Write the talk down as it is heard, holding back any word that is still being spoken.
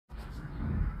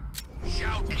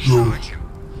Yo,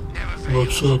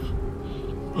 what's up?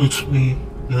 It's me,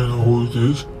 you know who it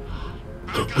is?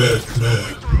 The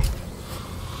Batman.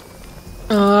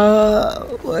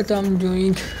 What I'm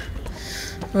doing?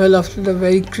 Well, after the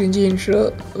very cringy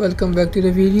intro, welcome back to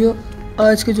the video.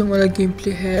 आज का जो हमारा game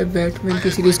play है Batman की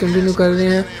series continue कर रहे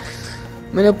हैं।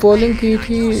 मैंने पोलिंग की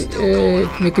थी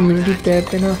मेरी कम्युनिटी टैब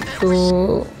पे ना,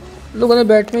 तो लोगों ने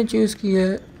बैटमैन चूज़ किया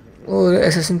है और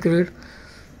एसेसिन क्रीड।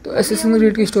 तो एसेसिन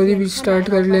क्रीड की स्टोरी भी स्टार्ट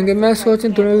कर लेंगे। मैं सोच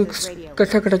दोनों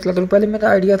इकट्ठा चलाता हूँ। पहले मेरा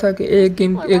आइडिया था कि एक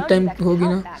गेम एक टाइम होगी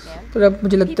ना, पर अब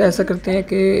मुझे लगता है ऐसा करते हैं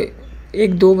कि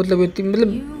एक दो मतलब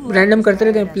रैंडम करते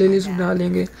रहते हैं, प्लेलिस्ट बना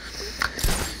लेंगे।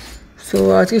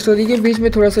 सो आज की स्टोरी के बीच में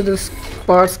थोड़ा सा 10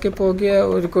 पार्ट स्किप हो गया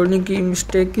और रिकॉर्डिंग की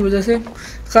मिस्टेक की वजह से।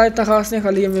 खैर ख़ास नहीं,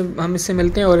 खाली हम इससे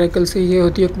मिलते हैं और कल से ये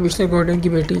होती है कमिश्नर गॉर्डन की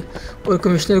बेटी, और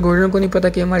कमिश्नर गॉर्डन को नहीं पता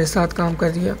कि हमारे साथ काम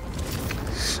कर रही है।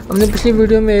 हमने पिछली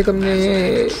वीडियो में हमने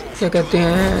क्या कहते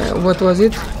हैं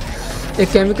वतवाजिद एक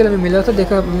केमिकल हमें मिला था,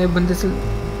 देखा हमने बंदे से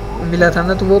मिला था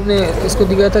ना, तो वो अपने इसको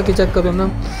दिया था कि चेक करो ना,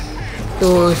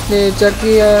 तो इसने चेक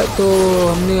किया। तो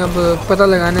हमने अब पता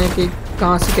लगाना है कि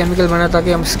कहाँ से केमिकल बना,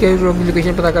 ताकि हम स्केयरक्रो की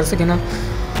लोकेशन पता कर सकें ना।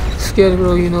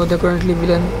 Scarecrow you know the currently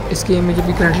villain, इस गेम में जो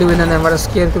भी करंटली विलन है हमारा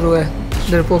स्केयरक्रो है,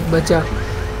 डरपोक बच्चा।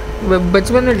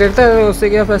 बचपन में डरता है, उससे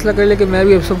क्या फ़ैसला कर ले कि मैं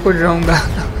भी अब सबको डराऊँगा।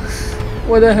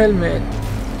 वो द हेल में।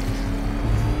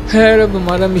 खैर अब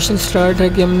हमारा मिशन स्टार्ट है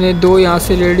कि हमने 2 यहाँ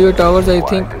से रेडियो टावर्स, आई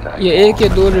थिंक ये 1 या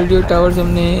 2 रेडियो टावर्स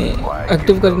हमने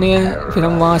एक्टिव करने हैं। फिर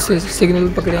हम वहाँ से सिग्नल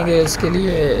पकड़ेंगे इसके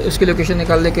लिए, उसकी लोकेशन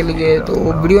निकालने के लिए। तो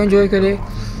वीडियो एंजॉय करें,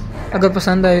 अगर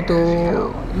पसंद आए तो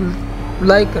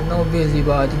लाइक करना, ऑब्वियसली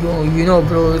बात, यू नो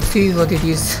ब्रो, चीज़ बहुत ही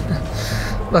चीज़।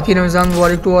 बाकी रमज़ान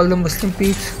मुबारक to all the Muslim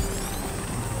piece.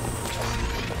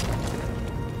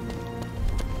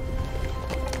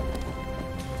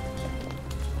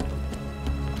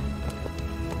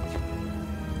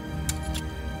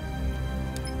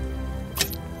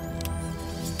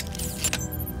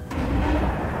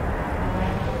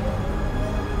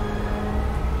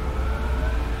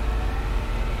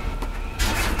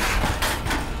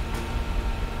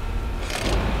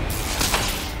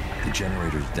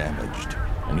 Generator's damaged.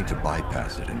 I need to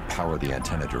bypass it and power the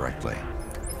antenna directly.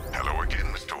 Hello again,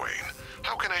 Mr. Wayne.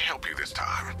 How can I help you this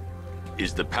time?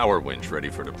 Is the power winch ready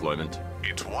for deployment?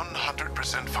 It's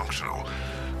 100% functional,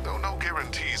 though no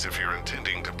guarantees if you're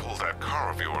intending to pull that car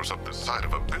of yours up the side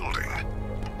of a building.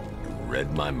 You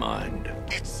read my mind.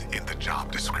 It's in the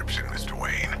job description, Mr.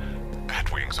 Wayne.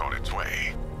 Batwing's on its way.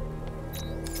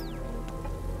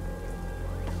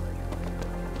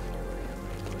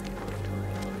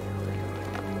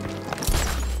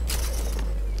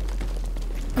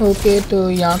 Okay, तो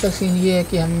यहाँ का scene ये है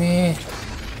कि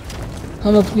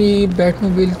हम अपनी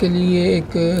Batmobile के लिए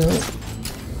एक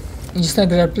जिस तरह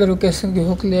ग्रैपलर लोकेशन की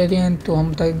हुक ले रहे हैं, तो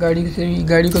हम तक गाड़ी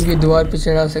को भी दीवार पे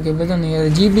चढ़ा सके। पता नहीं यार,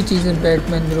 अजीब भी चीज़ है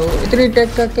बैटमैन ब्रो, इतनी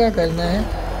टेक का क्या करना है।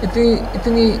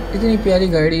 इतनी प्यारी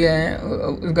गाड़ियाँ हैं,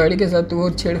 उस गाड़ी के साथ तो वो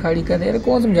छेड़खाड़ी कर रहे हैं,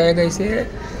 कौन समझाएगा इसे।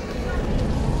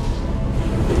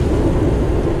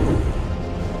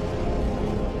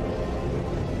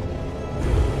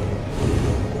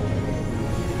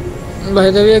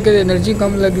 बाय द वे, अगर एनर्जी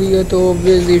कम लग रही है तो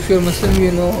obviously if you are Muslim,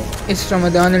 you know it's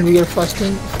Ramadan and we are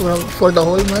fasting for the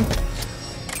whole month,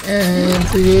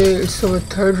 and ये इट्स अवर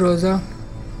 3rd रोज़ा।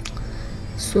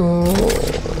 सो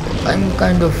I am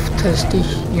kind of thirsty,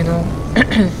 you know.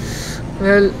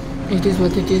 Well it is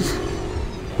what it is.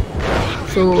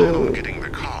 सो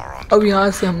अब यहाँ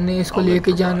से हमने इसको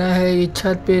लेके जाना है। ये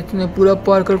छत पे इतने पूरा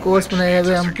पार्कर कोर्स बनाया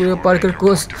हुआ है, हम पूरे पार्कर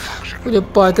कोर्स पूरे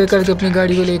पार्कर करके अपनी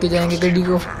गाड़ी को लेके जाएंगे। गाड़ी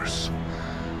को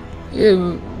ये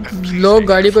लोग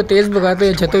गाड़ी को तेज़ भगाते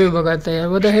हैं, छतों पे भगाते हैं।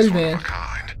 वो द हेल में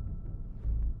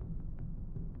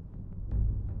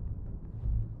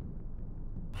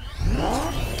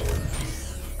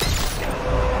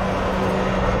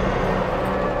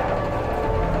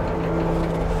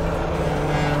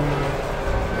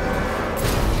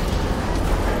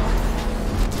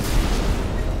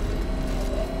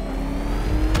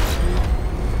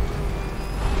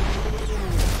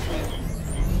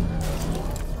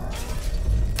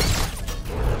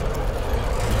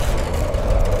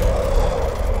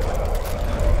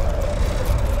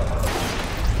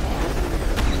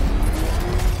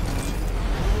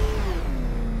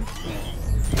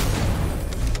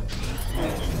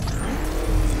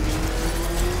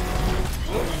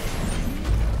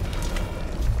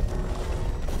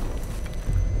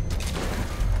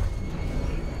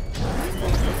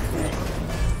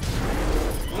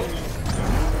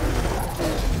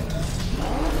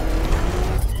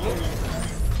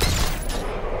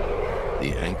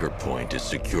The anchor point is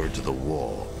secured to the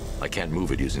wall. I can't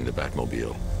move it using the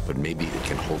Batmobile, but maybe it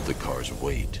can hold the car's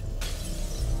weight.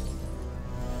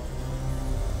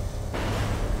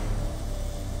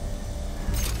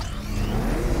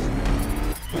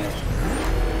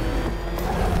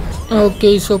 Okay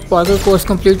so Parker course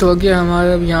complete हो गया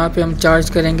हमारा। अब यहाँ पे हम चार्ज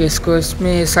करेंगे इसको।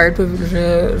 इसमें साइड पे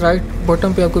राइट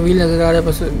बॉटम पे आपको व्हील नज़र आ रहा है,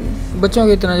 बस बच्चों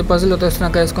की तरह जो पजल होता है इस तरह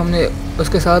का, इसको हमने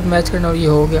उसके साथ मैच करना और ये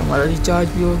हो गया हमारा, रिचार्ज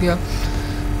भी हो गया।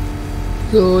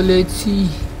 So let's see,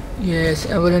 yes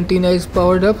Valentina is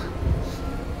powered up.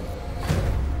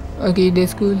 Okay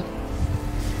that's cool.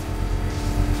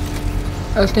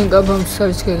 I think अब हम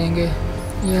सर्च करेंगे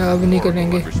या अब नहीं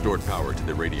करेंगे।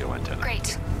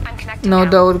 Now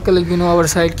the Oracle, you know, our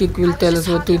sidekick will tell us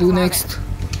what to do next.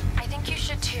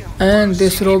 And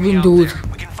this Robin dude,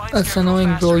 that's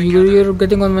annoying, bro. You're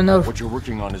getting on my nerve. What you're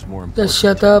working on is more important. Just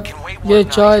shut up. You're a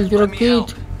child. You're a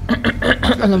kid.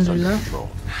 Alhamdulillah.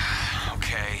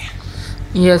 Okay.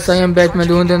 Yes, I am Batman.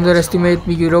 Don't underestimate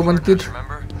me, you Robin kid.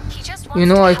 You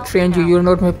know I trained you. You're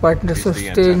not my partner, so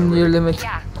stay in your limit.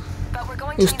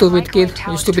 You stupid kid.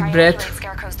 You stupid brat.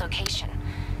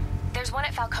 There's one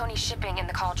at Falcone's shipping in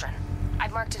the Cauldron.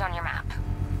 I've marked it on your map.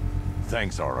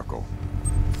 Thanks, Oracle.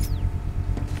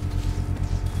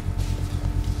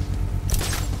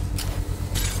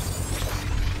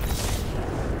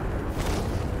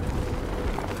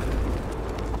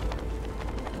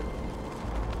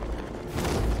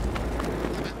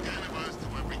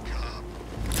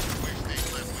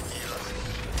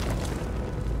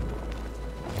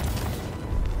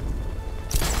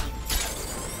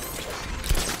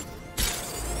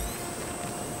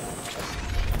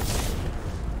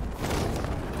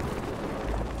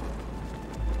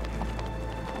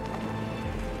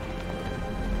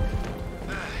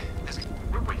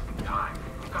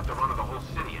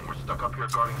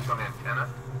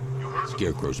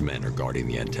 Scarecrow's men are guarding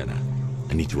the antenna.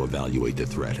 I need to evaluate the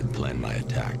threat and plan my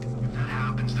attack. If that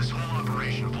happens, this whole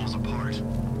operation falls apart.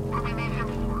 What do we need him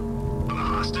for? A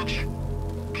hostage?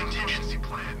 Contingency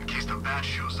plan in case the bat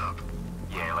shows up.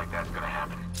 Yeah, like that's gonna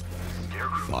happen.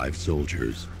 Scarecrow? 5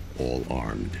 soldiers, all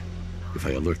armed. If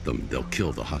I alert them, they'll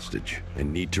kill the hostage. I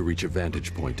need to reach a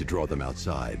vantage point to draw them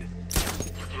outside.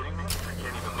 You kidding me? I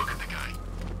can't even look at the guy.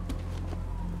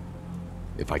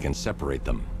 If I can separate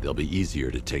them, they'll be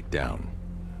easier to take down.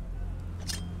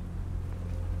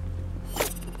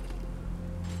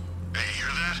 Hey, you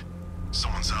hear that?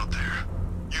 Someone's out there.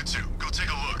 You two, go take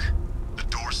a look. The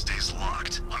door stays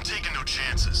locked. I'm taking no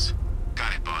chances.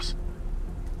 Got it, boss.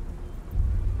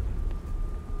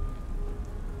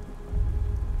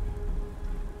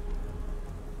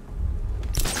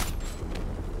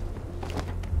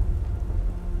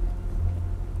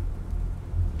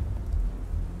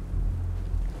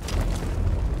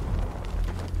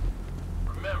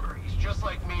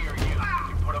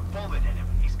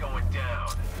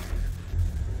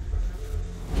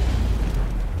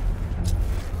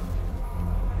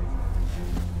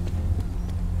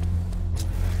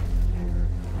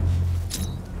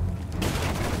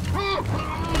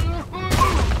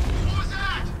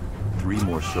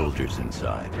 Soldiers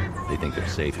inside. They think they're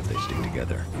safe if they stick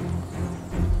together.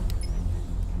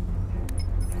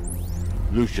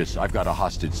 Lucius, I've got a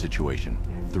hostage situation.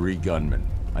 3 gunmen.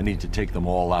 I need to take them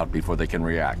all out before they can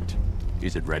react.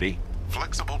 Is it ready?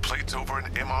 Flexible plates over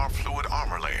an MR fluid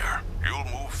armor layer.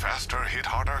 You'll move faster, hit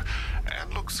harder,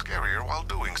 and look scarier while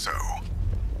doing so.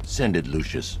 Send it,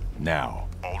 Lucius. Now.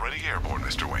 Already airborne,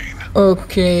 Mr. Wayne.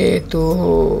 Okay, तो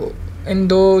इन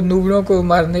दो नूबड़ों को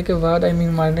मारने के बाद,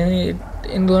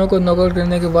 इन दोनों को knockout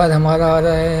करने के बाद हमारा आ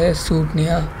रहा है सूट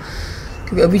नया,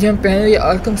 क्योंकि अभी जो हम पहने ये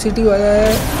आर्कम सिटी वाला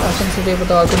है। आर्कम सिटी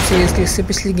पता आर्कम सीरीज़ की इससे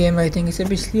पिछली गेम आई थिंक, इससे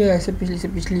पिछली है, इससे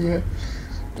पिछली है।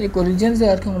 एक ओरिजिन्स है,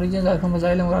 आर्कम ओरिजिन्स, आर्कम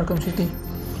असाइलम और आर्कम सिटी।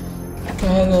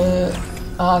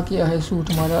 आ क्या है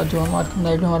सूट हमारा, जो हम आर्कम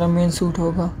नाइट में हमारा मेन सूट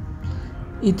होगा।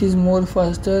 It is more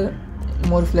faster,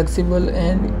 more flexible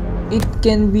and it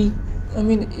can be, I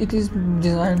mean, it is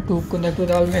designed to connect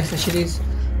with all accessories.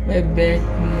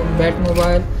 Bat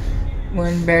mobile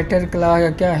one batter क्ला या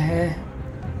क्या है,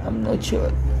 I'm not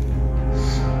sure.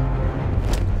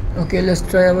 Okay, let's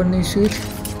try our new suit.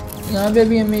 यहाँ पे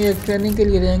भी हमें ये training के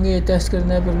लिए रहेंगे, ये टेस्ट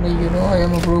करना है, पर मैं you know I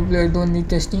am a pro player, don't need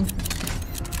testing.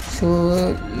 So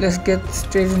let's get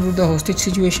straight into the hostage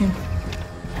situation.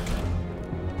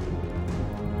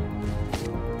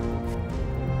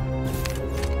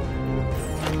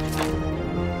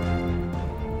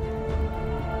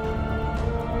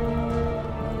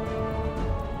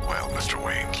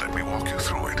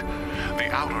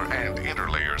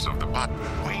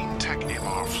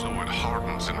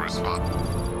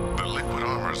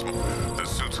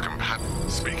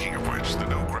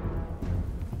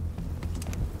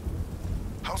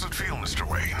 How's it feel, Mr.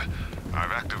 Wayne?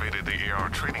 I've activated the AR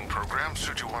training program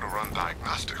should you want to run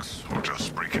diagnostics or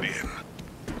just break it in.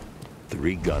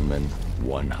 3 gunmen,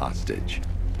 1 hostage.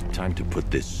 Time to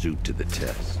put this suit to the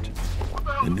test.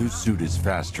 The new suit is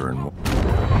faster and more...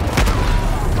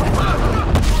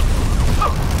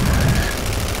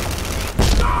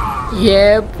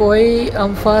 Yeah, boy,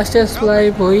 I'm fast as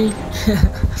fly, boy.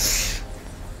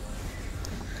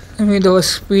 I mean, the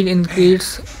speed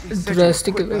increased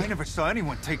drastically. I never saw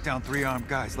anyone take down 3 armed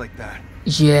guys like that.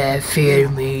 Yeah, fear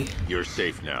me. You're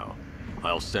safe now.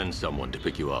 I'll send someone to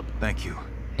pick you up. Thank you.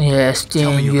 Yeah, stay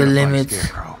Tell me in you're your gonna find limits.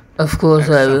 Scarecrow. Of course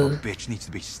That I son of will. a bitch needs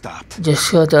to be stopped.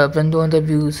 Just shut up and don't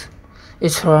abuse.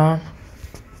 It's haram.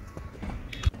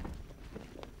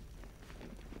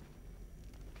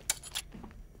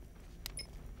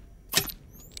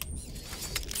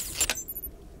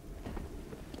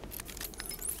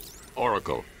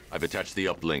 Oracle, I've attached the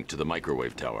uplink to the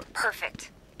microwave tower. Perfect.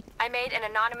 I made an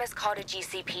anonymous call to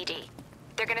GCPD.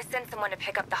 They're gonna send someone to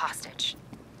pick up the hostage.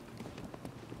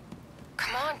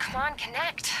 Come on,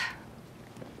 connect.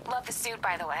 Love the suit,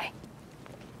 by the way.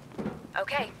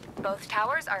 Okay, both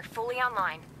towers are fully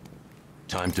online.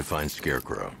 Time to find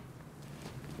Scarecrow.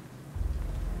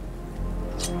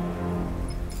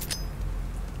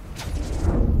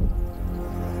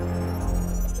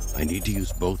 I need to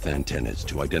use both antennas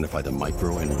to identify the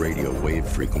micro and radio wave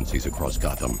frequencies across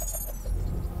Gotham.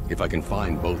 If I can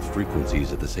find both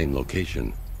frequencies at the same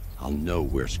location, I'll know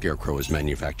where Scarecrow is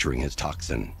manufacturing his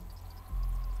toxin.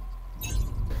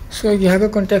 So यहाँ का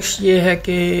context ये है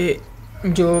कि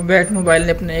जो bat mobile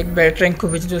ने अपने एक bat rank को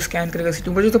भेजा जो स्कैन करेगा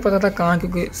सिटी, मुझे तो पता था कहाँ,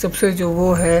 क्योंकि सबसे जो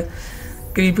वो है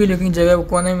क्रीपी लुकिंग जगह वो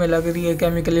कोने में लग रही है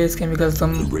केमिकल्स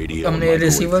हमने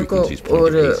रिसीवर को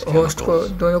और होस्ट को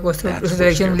दोनों को उस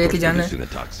डायरेक्शन में लेके जाना है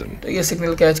तो ये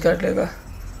सिग्नल कैच कर लेगा.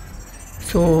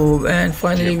 So and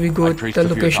finally we got the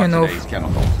location of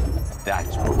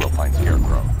That's where we'll find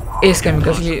Scarecrow. Ace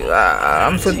Chemicals.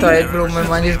 I'm so tired bro, my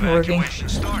mind is not working.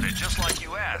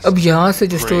 अब यहाँ से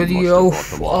जो स्टोरी है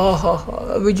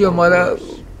अभी जो हमारा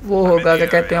वो होगा क्या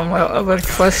कहते हैं हमारा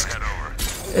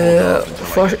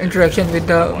first interaction with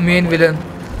the main villain,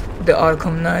 the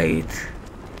Arkham Knight.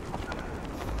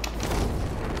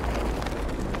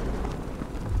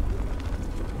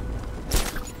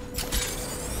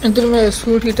 अंदर मैं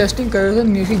सूट की टेस्टिंग कर रहा था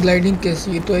न्यूज़ी ग्लाइडिंग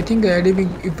कैसी है तो आई थिंक ग्लाइडिंग भी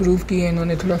इम्प्रूव की है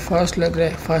इन्होंने, थोड़ा फास्ट लग रहा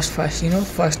है, fast you know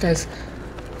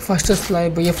fastest fly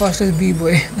boy या फास्टेस्ट बी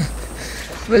बॉय.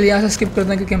 वेल यहाँ से स्किप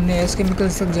करना क्योंकि हमने एस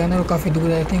केमिकल्स तक जाना है और काफ़ी दूर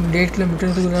है, आई थिंक 1.5 किलोमीटर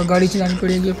दूर है, गाड़ी चलानी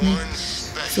पड़ेगी अपनी.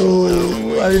 सो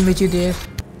I will meet you there.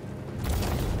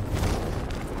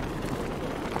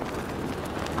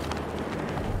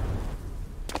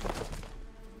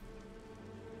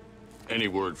 Any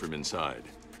word from inside?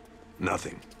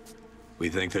 Nothing. We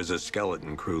think there's a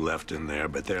skeleton crew left in there,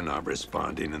 but they're not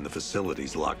responding and the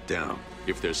facility's locked down.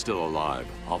 If they're still alive,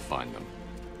 I'll find them.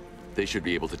 They should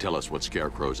be able to tell us what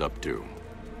Scarecrow's up to.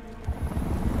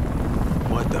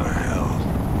 What the hell?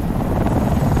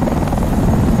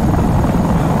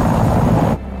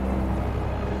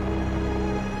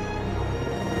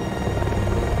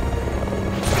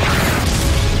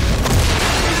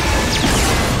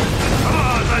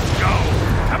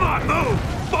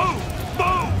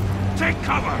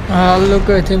 Look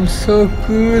at him, so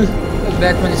cool.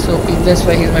 Batman is so cool, that's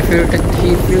why he's my favorite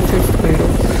hero.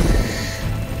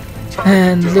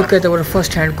 And look at our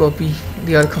first hand copy,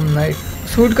 the Arkham Knight.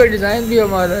 Suit का design भी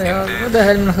हमारा है यार, what the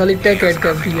hell, मैंने खाली take add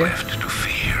कर दी है.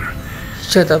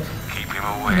 Shut up.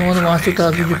 No one wants to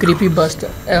talk to you, creepy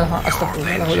bastard. हाँ,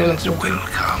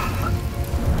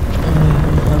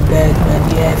 Batman,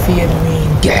 yeah, fear me,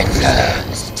 get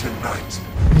lost.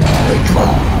 No, it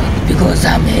won't, because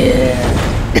I'm here.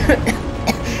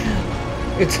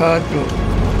 It's hard, bro.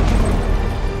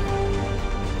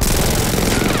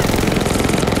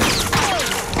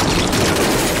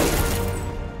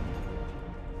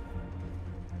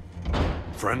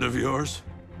 Friend of yours?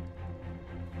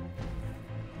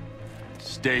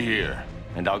 Stay here,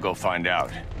 and I'll go find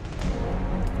out.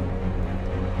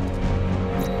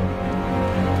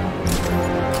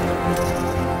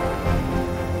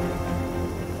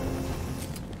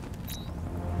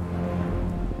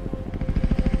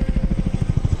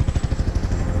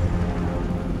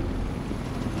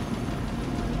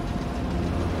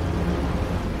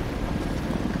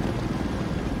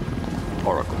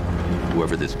 Oracle,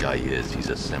 whoever this guy is, he's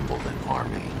assembled an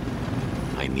army.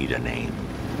 I need a name.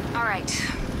 All right,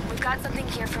 we've got something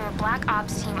here from a black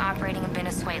ops team operating in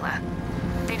Venezuela.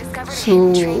 They discovered a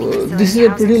hidden training facility this is a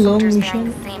pretty housing long soldiers mission.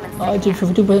 bearing the same आज insignia.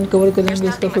 50% cover करेंगे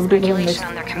There's इसका, nothing with 50% regulation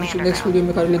on their commander, next though. Video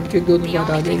में कर लेंगे क्योंकि 2 दिन The बाद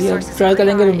आ only big जाएगी. अब sources ट्राई we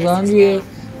करेंगे, got is रमज़ान his भी है name.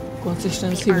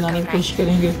 कंसिस्टेंसी बनाने की कोशिश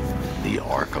करेंगे। The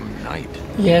Arkham Knight.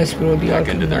 Yes, bro, the Hack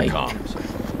Arkham into their Knight. comms.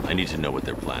 I need to know what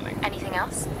they're planning. Anything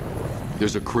else?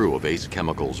 There's a crew of Ace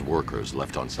Chemicals workers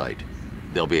left on site.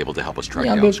 They'll be able to help us track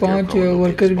यहाँ down पे 5 Scarecrow and locate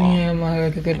worker his भी bomb. हैं हमारा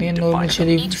क्या कहते हैं I need to normal find them.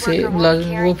 शरीफ से मुलाजिम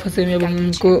वो फंसे हुए हैं, अब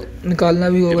उनको निकालना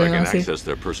भी If होगा I can यहाँ से। access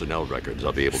their personnel records,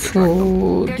 I'll be able to track them.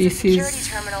 So this is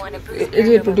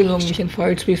a pretty long mission.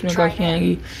 Fights भी इसमें काफी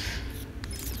आएंगी।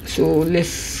 So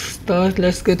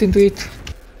let's get into it.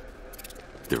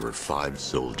 There were 5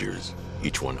 soldiers,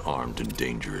 each one armed and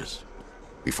dangerous.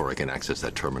 Before I can access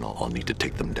that terminal, I'll need to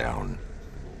take them down.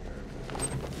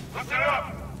 Listen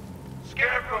up!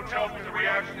 Scarecrow tells me the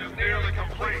reaction is nearly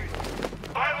complete.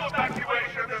 Final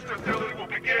evacuation of this facility will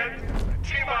begin in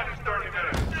T-minus 30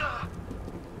 minutes.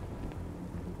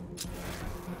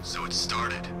 So it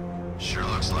started. Sure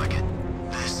looks like it.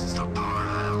 This is the part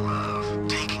I love.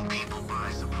 Taking people by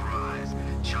surprise.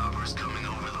 Choppers coming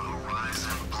over the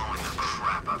horizon, blowing the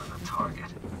crap out of the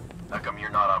target. How come you're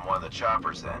not on one of the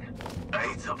choppers then? I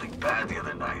ate something bad the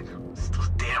other night. It's those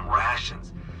damn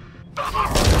rations.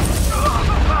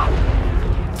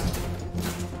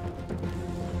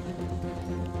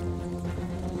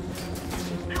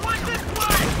 You went this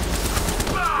way!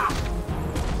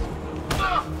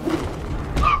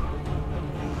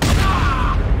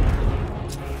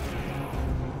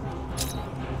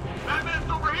 Batman's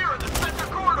over here in the center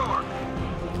corridor!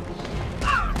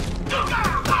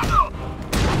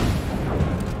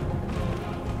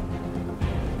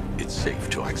 It's safe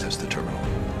to access the terminal.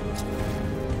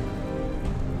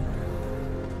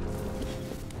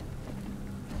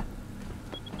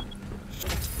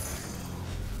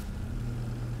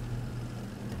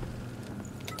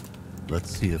 Let's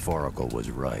see if Oracle was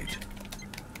right.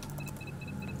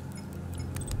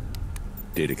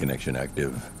 Data connection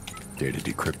active. Data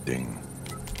decrypting.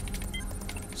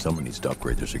 Someone needs to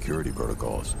upgrade their security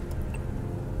protocols.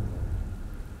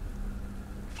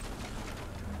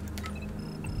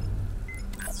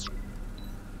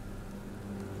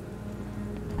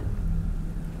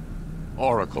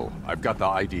 Oracle, I've got the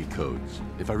ID codes.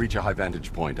 If I reach a high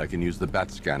vantage point, I can use the bat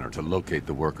scanner to locate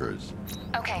the workers.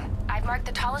 Okay, I've marked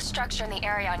the tallest structure in the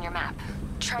area on your map.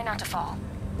 Try not to fall.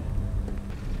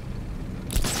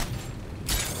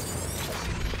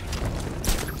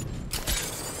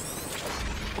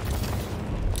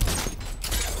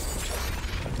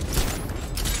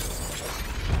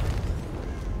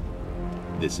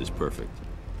 This is perfect.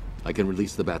 I can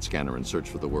release the bat scanner and search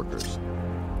for the workers.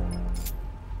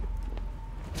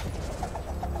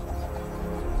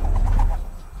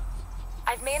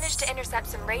 I've managed to intercept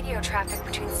some radio traffic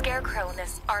between Scarecrow and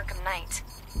this Arkham Knight.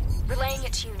 Relaying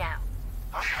it to you now.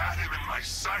 I had him in my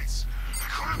sights. I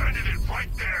could have ended it right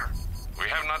there. We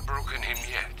have not broken him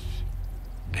yet.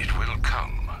 It will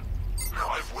come. Now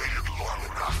I've waited long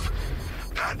enough.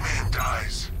 Batman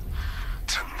dies.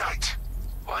 Tonight.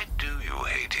 Why do you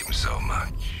hate him so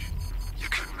much? You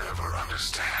can never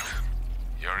understand.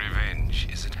 Your revenge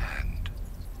is at hand.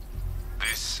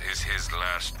 This is his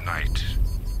last night.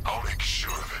 I'll make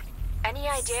sure of it. Any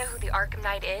idea who the Arkham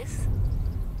Knight is?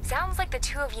 Sounds like the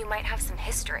two of you might have some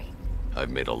history.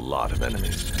 I've made a lot of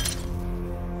enemies.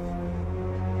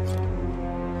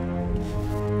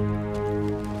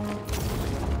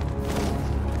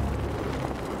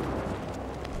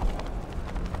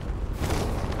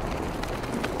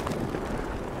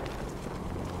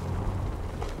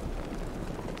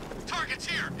 Target's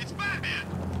here! It's Batman!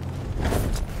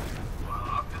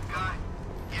 Up this guy?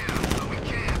 Yeah, but we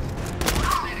can't.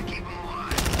 We need to keep him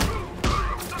alive.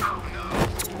 Oh no.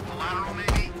 Collateral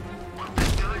maybe? Want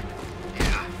this guy?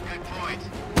 Yeah, good point.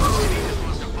 Maybe he just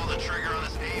wants to pull the trigger on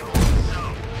this a-hole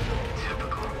himself.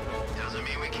 Typical. Doesn't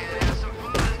mean we can't have some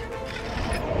fun.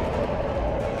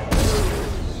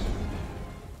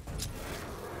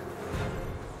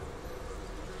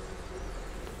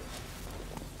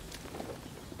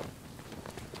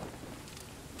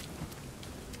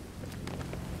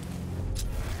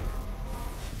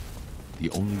 The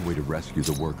only way to rescue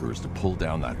the worker is to pull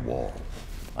down that wall.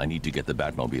 I need to get the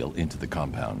Batmobile into the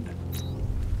compound.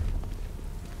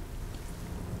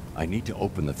 I need to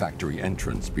open the factory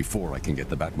entrance before I can get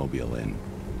the Batmobile in.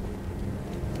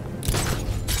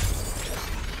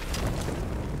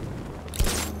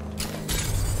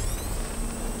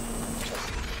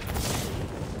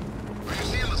 Are you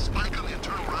seeing the spike on the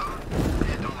internal router?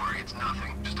 Yeah, don't worry, it's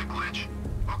nothing. Just a glitch.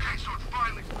 Okay, so it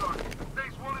finally started.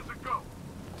 Phase 1 is a go.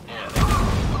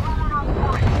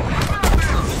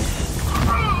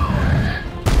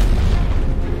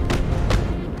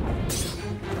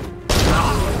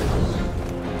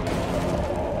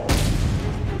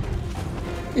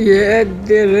 Yeah,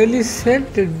 they really said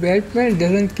that Batman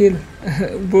doesn't kill.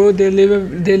 Bro, they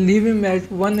leave him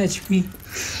at 1 HP.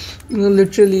 You know,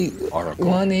 literally Oracle,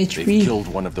 1 they've HP. killed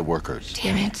one of the workers.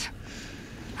 Damn it.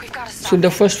 We've got to stop So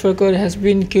the first worker has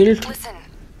been killed. Listen.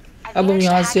 अब हम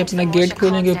यहाँ से अपना gate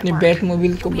खोलेंगे, अपनी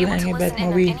Batmobile को बुलाएंगे,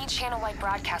 Batmobile.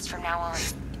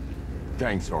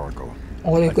 Thanks, Oracle.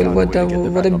 Oracle, what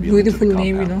a beautiful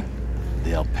name, you know.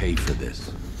 They'll pay for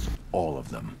this. All of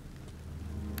them.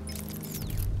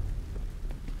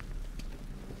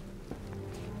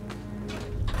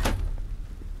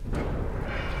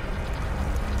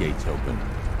 Gates open.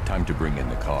 Time to bring in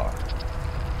the car.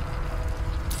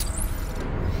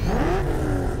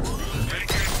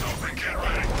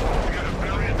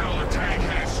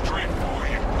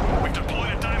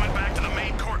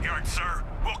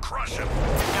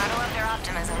 Gotta love their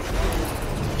optimism.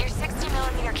 Your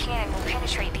 60mm cannon will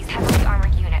penetrate these heavily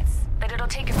armored units, but it'll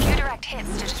take a few direct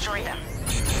hits to destroy them.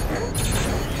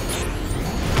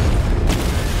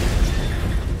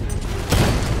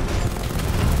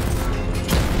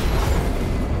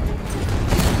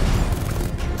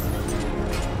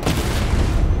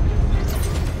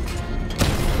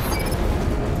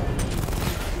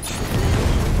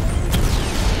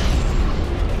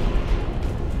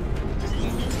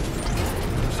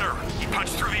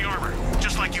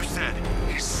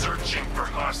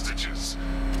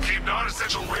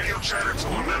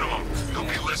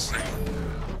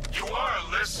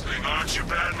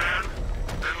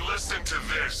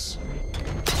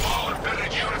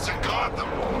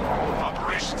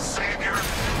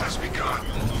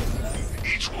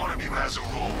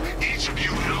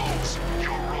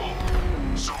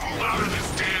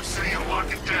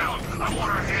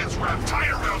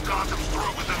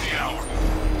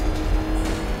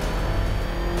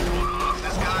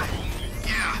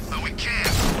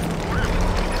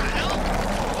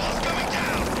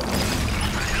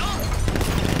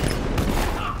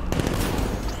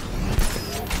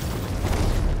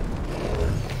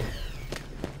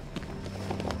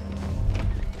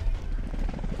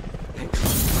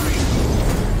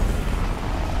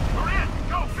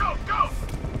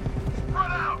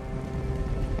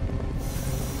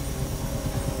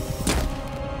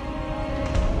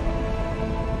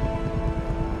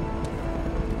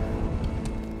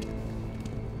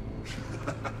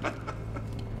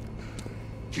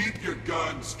 Keep your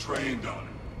guns trained on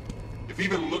him. If he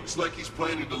even looks like he's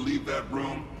planning to leave that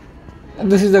room.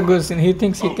 This is the good scene. He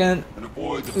thinks he can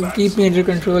keep me under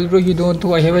control, bro. You don't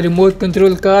know I have a remote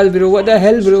control car, bro. What the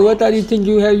hell, bro? What are you think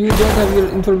you have? You don't have your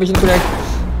information correct.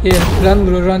 Here, run,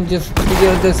 bro, run. Just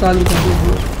that's all you can do,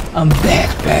 bro. I'm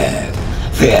back, man.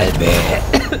 Feel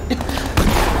bad.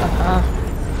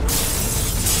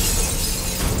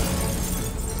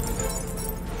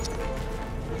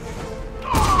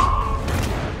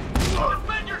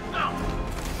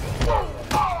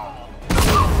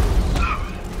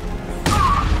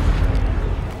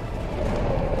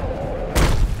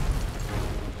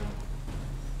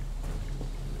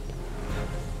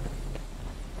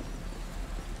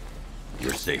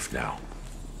 Safe now.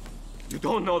 You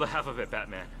don't know the half of it,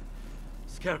 Batman.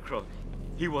 Scarecrow,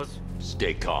 he was...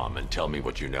 Stay calm and tell me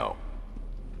what you know.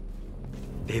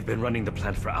 They've been running the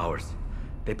plant for hours.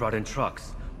 They brought in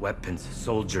trucks, weapons,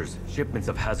 soldiers, shipments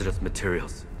of hazardous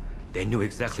materials. They knew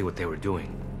exactly what they were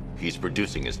doing. He's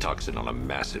producing his toxin on a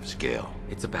massive scale.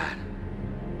 It's bad.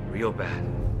 Real bad.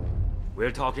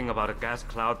 We're talking about a gas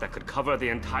cloud that could cover the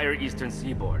entire eastern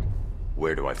seaboard.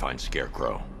 Where do I find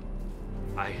Scarecrow?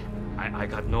 I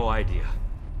got no idea.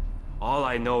 All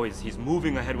I know is he's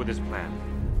moving ahead with his plan.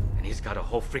 And he's got a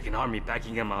whole freaking army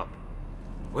backing him up.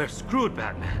 We're screwed,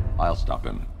 Batman. I'll stop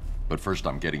him. But first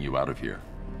I'm getting you out of here.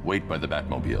 Wait by the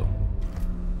Batmobile.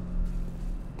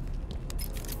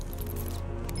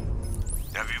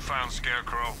 Have you found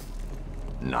Scarecrow?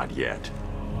 Not yet.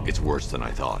 It's worse than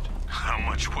I thought. How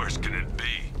much worse can it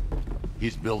be?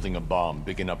 He's building a bomb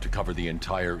big enough to cover the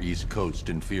entire East Coast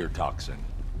in fear toxin.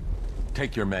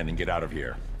 Take your men and get out of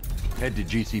here. Head to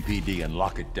GCPD and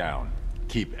lock it down.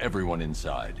 Keep everyone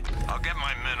inside. I'll get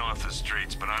my men off the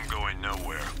streets, but I'm going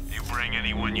nowhere. You bring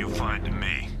anyone you find to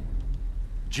me.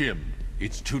 Jim,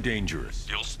 it's too dangerous.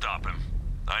 You'll stop him.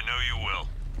 I know you will.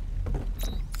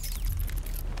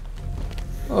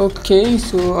 Okay,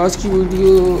 so आज की video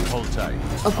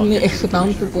अपने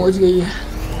इख्तिताम पे पहुंच गई है.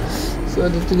 So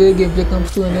the today gameplay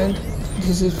comes to an end.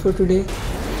 This is for today.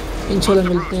 इंशाल्लाह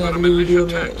मिलते हैं अगली वीडियो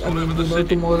में. I mean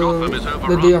tomorrow,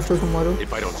 the day after tomorrow.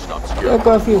 तो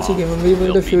काफ़ी अच्छी गेम है. मेरी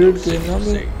वन द फेवरेट गेम है.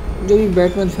 मैं जो भी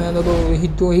बैटमैन फैन हो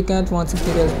तो he can't want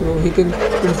something else, bro. He can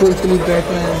control fully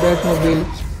Batman, Batmobile.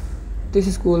 This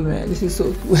is cool, man. This is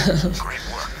so cool.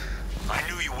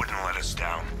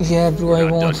 Yeah bro, I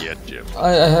won't.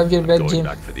 I have your back, Jim.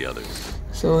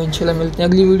 So इंशाल्लाह मिलते हैं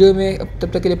अगली video में. अब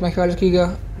तब तक के लिए अपना ख्याल रखिएगा.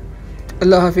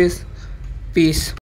 अल्लाह हाफिज़. Peace.